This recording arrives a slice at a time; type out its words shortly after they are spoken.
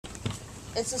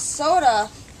It's a soda,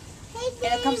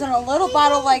 and it comes in a little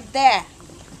bottle like that.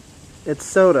 It's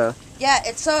soda. Yeah,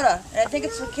 it's soda, and I think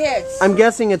it's for kids. I'm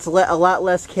guessing it's a lot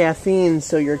less caffeine,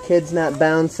 so your kid's not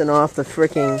bouncing off the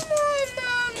fricking...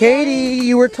 Katie,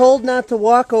 you were told not to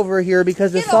walk over here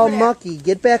because it's all mucky.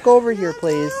 Get back over here,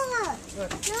 please. No more,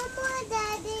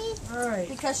 Daddy. Alright.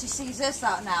 Because she sees this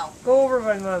out now. Go over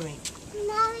by Mommy.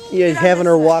 Mommy. You're having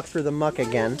her walk through the muck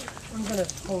again. I'm going to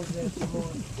hold this some more.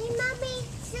 Hey, Mommy.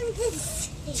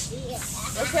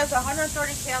 This has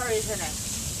 130 calories in it.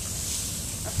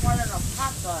 That's more than a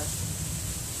pop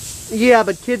does. Yeah,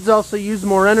 but kids also use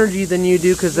more energy than you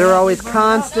do because they're always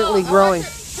constantly growing.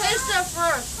 Taste it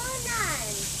first.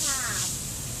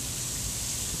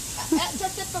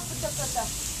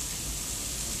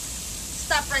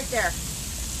 Stop right there.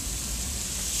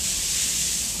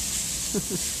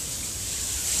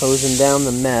 Hosing down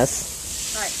the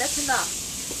mess. Alright, that's enough.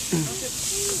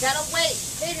 You gotta wait.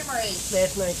 Katie Marie.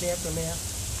 Last night's aftermath.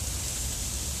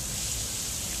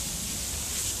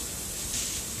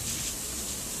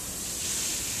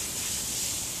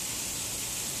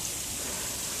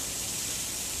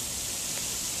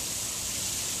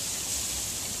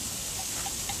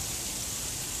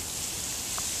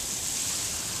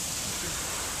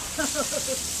 I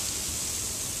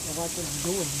like what I'm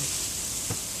doing.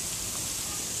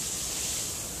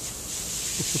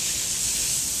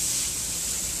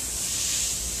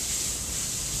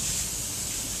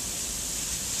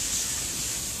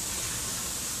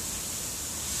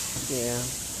 Yeah.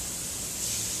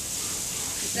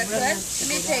 Is that good? Let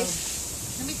me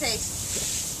taste. Let me taste.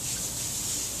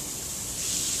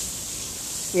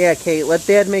 Yeah, Kate, let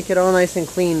Dad make it all nice and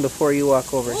clean before you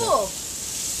walk over here.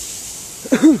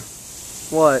 Ooh,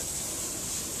 What?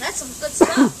 that's some good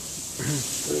stuff.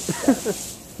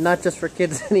 Not just for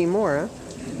kids anymore, huh?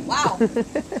 Wow.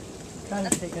 Kind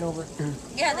of taking over.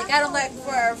 Yeah, they got them like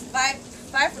for five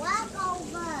for Walk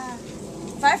over.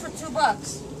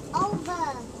 $2. Over.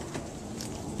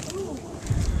 Ooh.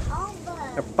 Over.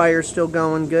 Our fire's still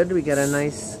going good. We got a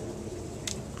nice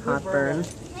hot burn.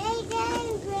 Hey,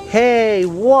 Daddy. Hey,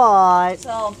 what?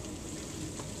 So,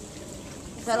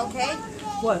 is that okay?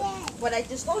 What? What I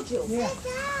just told you? Yeah.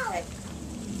 Okay.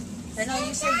 I know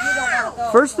you said you don't want to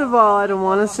go. First of all, I don't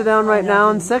want to sit down right now,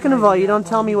 and second of all, you don't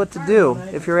tell me what to do.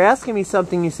 If you're asking me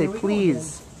something, you say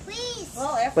please. Please.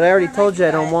 Well, after But I already dinner, told you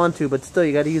I do don't that. want to, but still,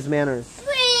 you got to use manners.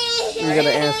 Please. You got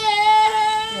to ask.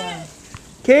 Yeah.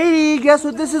 Katie, guess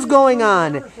what this is going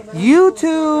on?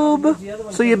 YouTube!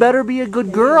 So you better be a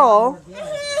good girl.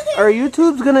 Or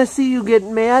YouTube's going to see you get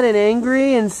mad and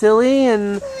angry and silly,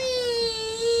 and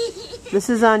this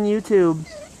is on YouTube.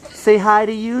 Say hi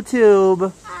to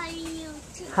YouTube.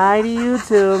 Hi to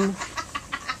YouTube.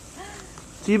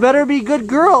 So you better be a good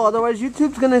girl, otherwise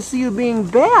YouTube's going to see you being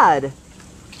bad.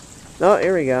 Oh,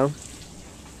 here we go.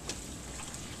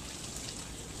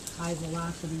 High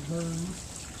velocity burns.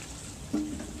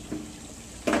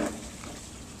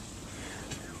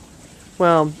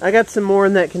 Well, I got some more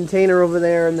in that container over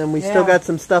there, and then we still got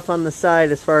some stuff on the side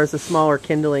as far as the smaller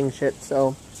kindling shit,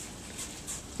 so.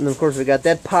 And of course we got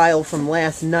that pile from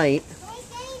last night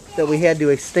that we had to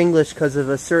extinguish because of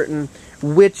a certain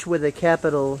witch with a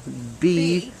capital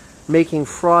B making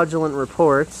fraudulent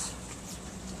reports.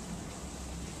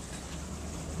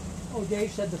 Oh,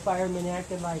 Dave said the fireman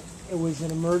acted like it was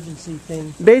an emergency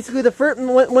thing. Basically,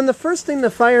 when the first thing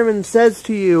the fireman says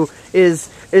to you is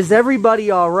everybody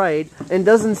all right, and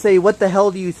doesn't say what the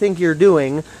hell do you think you're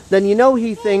doing, then you know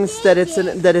he thinks that it's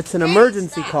an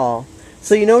emergency call.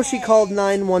 So you know she called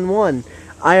 911.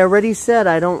 I already said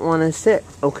I don't want to sit,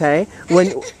 okay?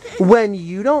 When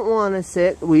you don't want to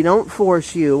sit, we don't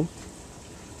force you.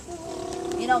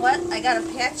 You know what? I got a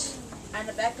patch on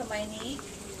the back of my knee.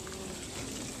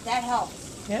 That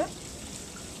helps. Yeah?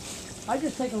 I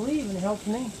just take a leave and it helps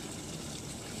me.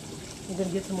 I'm going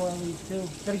to get some more leaves too.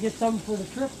 Got to get some for the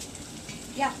trip.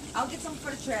 Yeah, I'll get some for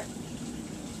the trip.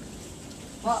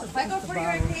 Well, if I go for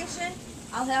your vacation,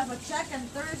 I'll have a check on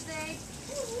Thursday.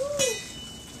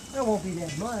 That won't be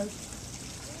that much.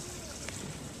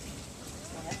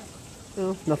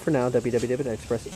 Well, not for now. www.Xpresit.